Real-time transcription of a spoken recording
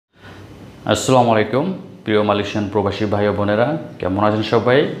আসসালামু আলাইকুম প্রিয় মালয়েশিয়ান প্রবাসী ভাই ও বোনেরা, কেমন আছেন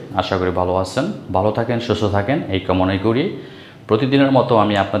সবাই? আশা করি ভালো আছেন, ভালো থাকেন, সুস্থ থাকেন এই কামনাই করি। প্রতিদিনের মতো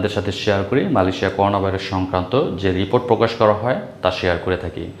আমি আপনাদের সাথে শেয়ার করি মালয়েশিয়া করোনা ভাইরাস সংক্রান্ত যে রিপোর্ট প্রকাশ করা হয় তা শেয়ার করে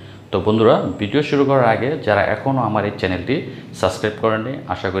থাকি। তো বন্ধুরা, ভিডিও শুরু করার আগে যারা এখনও আমার এই চ্যানেলটি সাবস্ক্রাইব করেননি,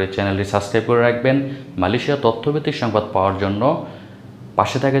 আশা করি চ্যানেলটি সাবস্ক্রাইব করে রাখবেন মালয়েশিয়া তথ্যভিত্তিক সংবাদ পাওয়ার জন্য।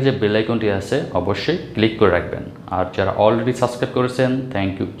 পাশে থাকা যে বেল আইকনটি আছে অবশ্যই ক্লিক করে রাখবেন। আর যারা অলরেডি সাবস্ক্রাইব করেছেন,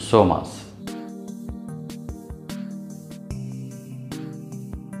 thank you so much.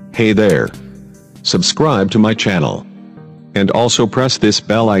 Hey there. Subscribe to my channel. And also press this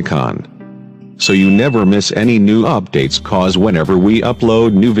bell icon. So you never miss any new updates, cause whenever we upload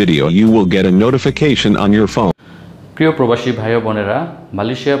new video you will get a notification on your phone. প্রিয় প্রবাসী ভাই ও বোনেরা,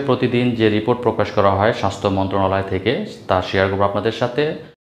 Malaysia প্রতিদিন যে report প্রকাশ করা হয় স্বাস্থ্য মন্ত্রণালয় থেকে তা শেয়ার করব আপনাদের সাথে।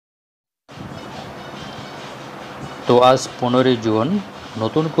 তো আজ 15 জুন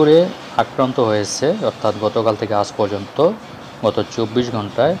নতুন করে আক্রান্ত হয়েছে, অর্থাৎ গতকাল থেকে আজ পর্যন্ত গত 24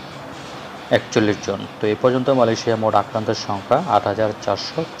 ঘন্টায় 41 জন। তো এই পর্যন্ত মালয়েশিয়া মোট আক্রান্তের সংখ্যা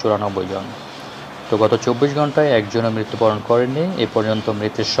 8,494 জন। তো গত 24 ঘন্টায় একজনও মৃত্যুবরণ করেনি। এ পর্যন্ত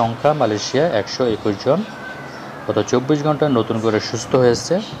মৃতের সংখ্যা মালয়েশিয়া 121 জন। গত 24 ঘন্টায় নতুন করে সুস্থ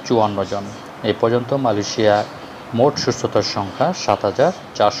হয়েছে 54 জন। এই পর্যন্ত মালয়েশিয়া মোট সুস্থতার সংখ্যা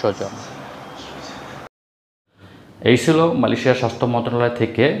 7,400 জন। এই ছিল মালয়েশিয়া স্বাস্থ্য মন্ত্রণালয়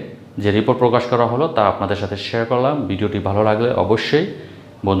থেকে যে রিপোর্ট প্রকাশ করা হলো তা আপনাদের সাথে শেয়ার করলাম। ভিডিওটি ভালো লাগলে অবশ্যই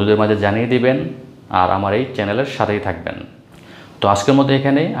বন্ধুদের মাঝে জানিয়ে দিবেন আর আমার এই চ্যানেলের সাথেই থাকবেন। তো আজকের মধ্যে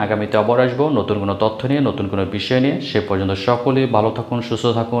এখানেই, আগামীতে আবার আসবো নতুন কোনো তথ্য নিয়ে, নতুন কোনো বিষয় নিয়ে। সে পর্যন্ত সকলেই ভালো থাকুন, সুস্থ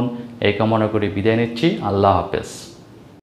থাকুন এই কামনা করে বিদায় নিচ্ছি। আল্লাহ হাফেজ।